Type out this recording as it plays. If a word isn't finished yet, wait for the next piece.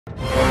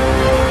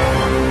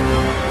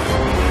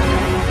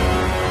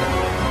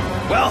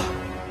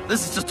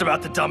This is just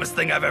about the dumbest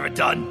thing I've ever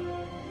done.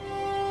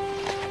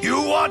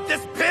 You want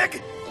this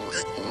pig?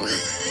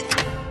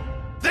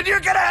 Then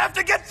you're gonna have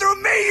to get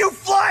through me, you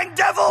flying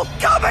devil!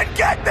 Come and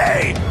get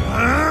me!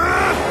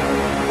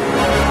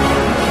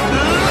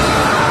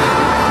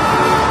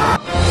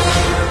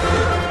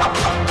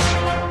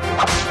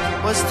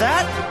 Was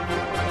that?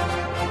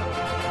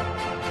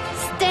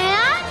 Stan?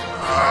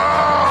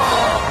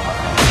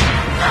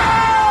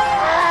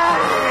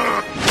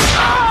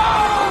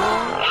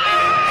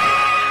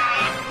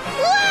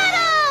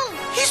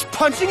 He's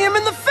punching him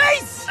in the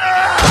face!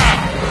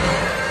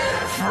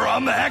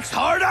 From X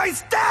hard I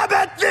stab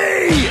at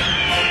thee!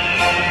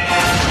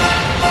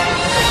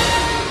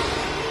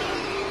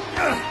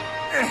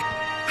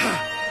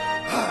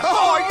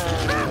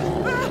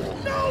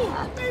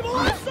 No! Mabel,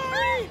 I'm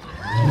sorry!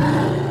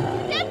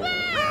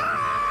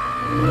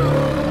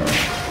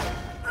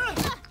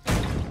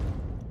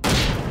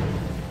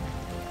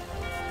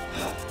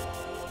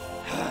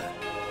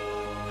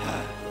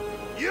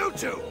 You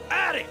two,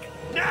 attic,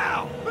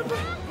 now!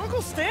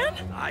 Uncle Stan?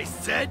 I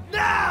said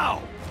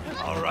now!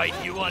 All right,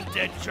 you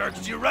undead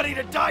jerks, you ready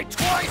to die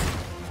twice?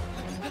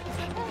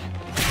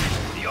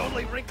 The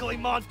only wrinkly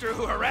monster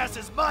who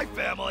harasses my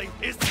family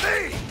is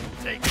me!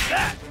 Take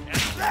that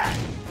and that!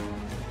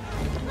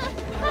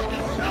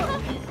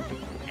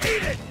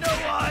 Eat it, no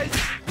eyes!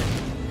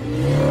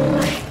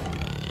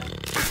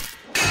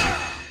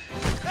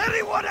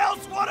 Anyone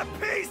else want a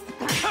piece?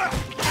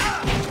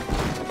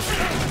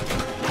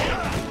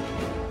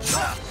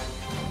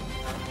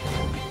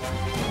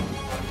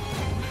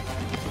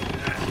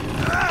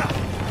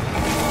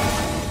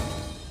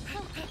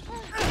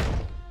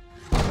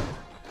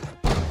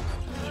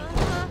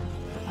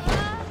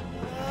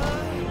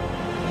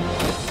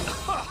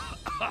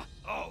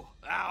 Oh,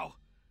 ow.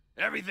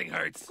 Everything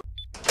hurts.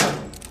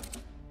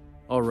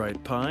 All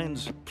right,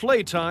 Pines.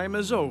 Playtime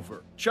is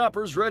over.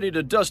 Chopper's ready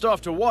to dust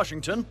off to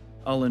Washington.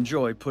 I'll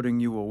enjoy putting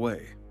you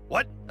away.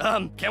 What?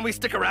 Can we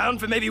stick around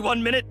for maybe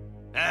 1 minute?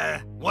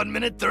 1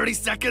 minute, 30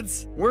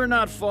 seconds? We're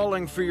not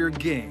falling for your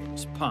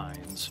games,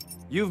 Pines.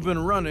 You've been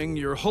running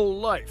your whole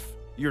life.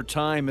 Your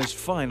time is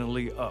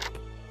finally up.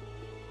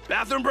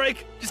 Bathroom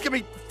break? Just give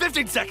me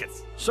 15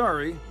 seconds.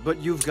 Sorry, but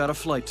you've got a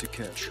flight to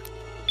catch.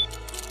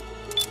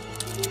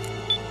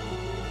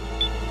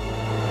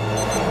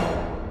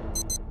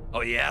 Oh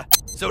yeah?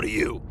 So do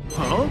you.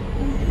 Huh?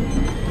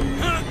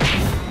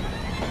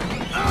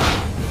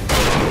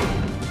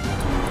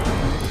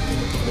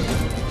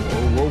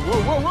 Whoa,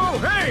 whoa, whoa, whoa, whoa!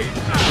 Hey!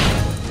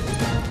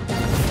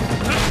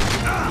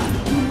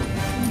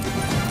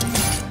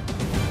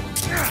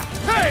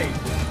 Hey!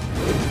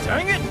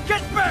 Dang it!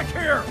 Get back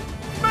here!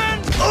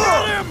 Men,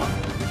 get him!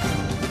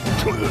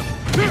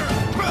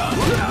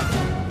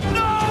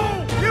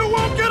 No! You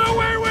won't get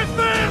away with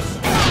this!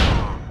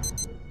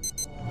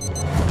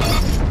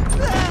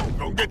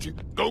 Go get you!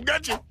 Go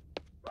get you!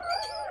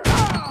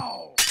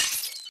 Ow!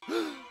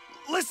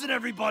 Listen,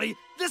 everybody,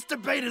 this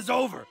debate is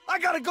over. I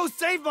gotta go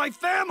save my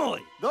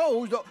family.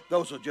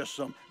 Those are just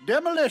some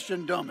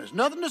demolition dummies.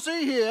 Nothing to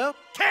see here.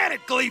 Can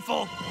it,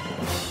 Gleeful?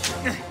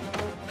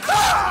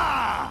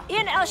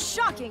 In a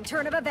shocking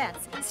turn of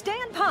events,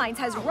 Stan Pines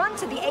has run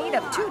to the aid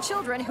of two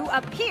children who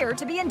appear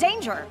to be in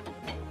danger.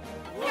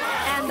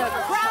 And the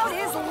crowd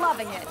is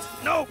loving it.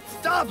 No,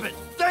 stop it!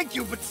 Thank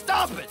you, but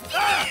stop it!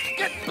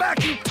 Get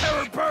back, you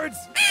terror birds!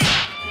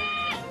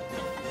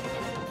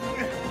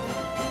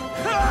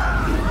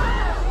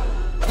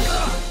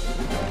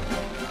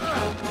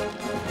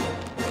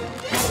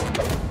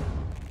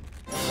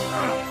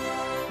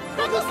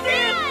 Uncle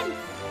Stan!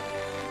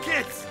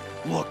 Kids,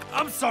 look,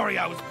 I'm sorry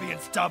I was being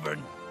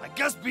stubborn. I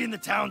guess being the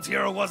town's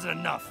hero wasn't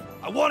enough.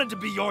 I wanted to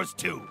be yours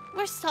too.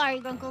 We're sorry,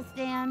 Uncle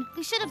Stan.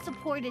 We should have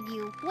supported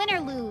you, win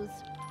or lose.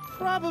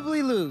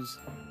 Probably lose.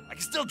 I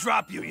can still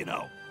drop you, you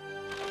know.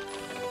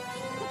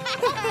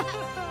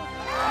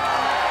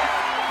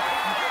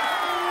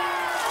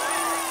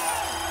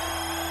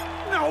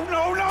 No,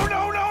 no, no,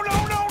 no, no,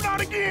 no, no,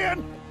 not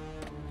again!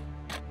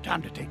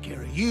 Time to take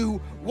care of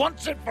you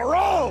once and for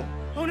all!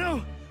 Oh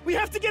no! We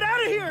have to get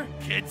out of here!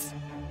 Kids,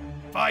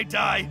 if I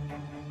die,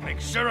 make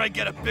sure I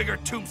get a bigger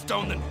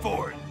tombstone than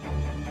Ford.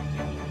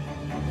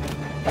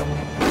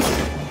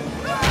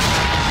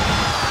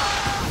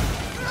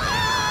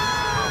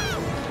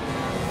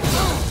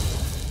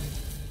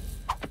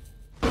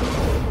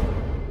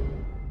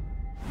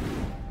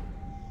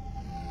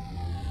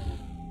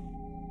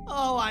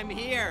 Oh, I'm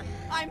here!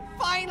 I'm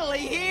finally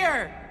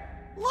here!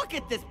 Look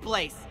at this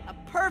place! A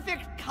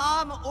perfect,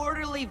 calm,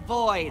 orderly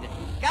void.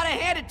 Gotta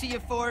hand it to you,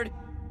 Ford.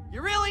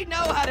 You really know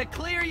how to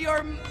clear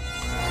your...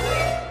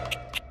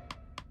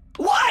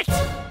 What?!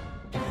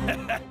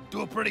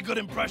 Do a pretty good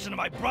impression of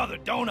my brother,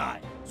 don't I?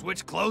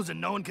 Switch clothes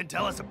and no one can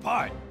tell us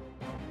apart.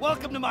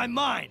 Welcome to my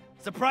mind.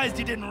 Surprised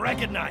you didn't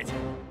recognize it.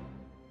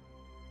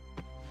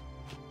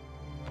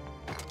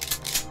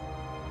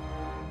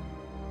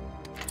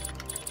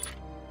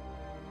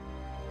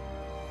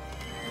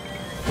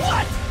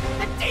 What?!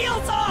 The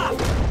deal's off!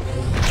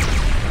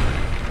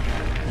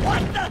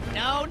 What the?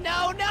 No,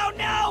 no, no,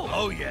 no!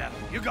 Oh yeah,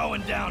 you're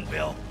going down,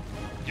 Bill.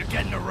 You're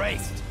getting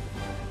erased.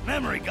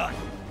 Memory gun.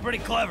 Pretty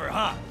clever,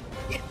 huh?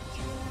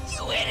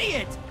 You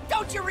idiot!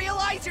 Don't you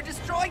realize you're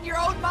destroying your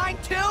own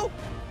mind too?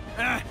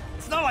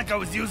 It's not like I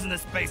was using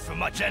this space for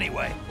much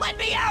anyway. Let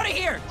me out of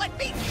here! Let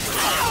me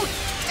out!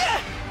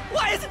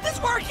 Why isn't this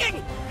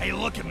working? Hey,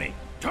 look at me.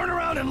 Turn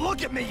around and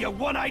look at me, you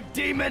one-eyed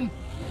demon!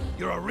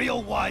 You're a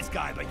real wise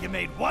guy, but you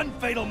made one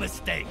fatal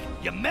mistake.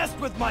 You messed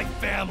with my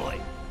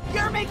family.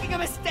 You're making a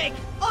mistake!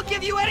 I'll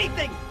give you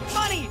anything!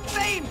 Money,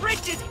 fame,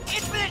 riches,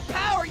 infinite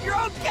power, your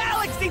own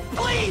galaxy,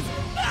 please!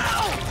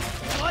 No!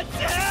 What's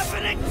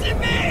happening to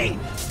me?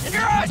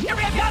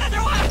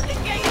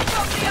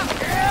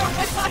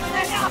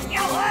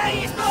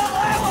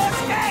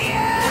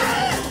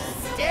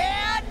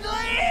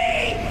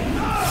 Stanley!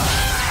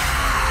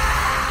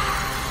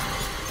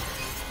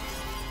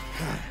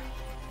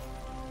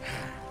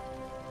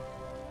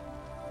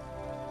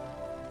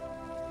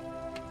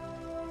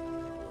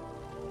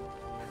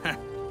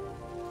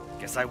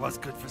 Guess I was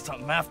good for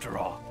something after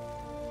all.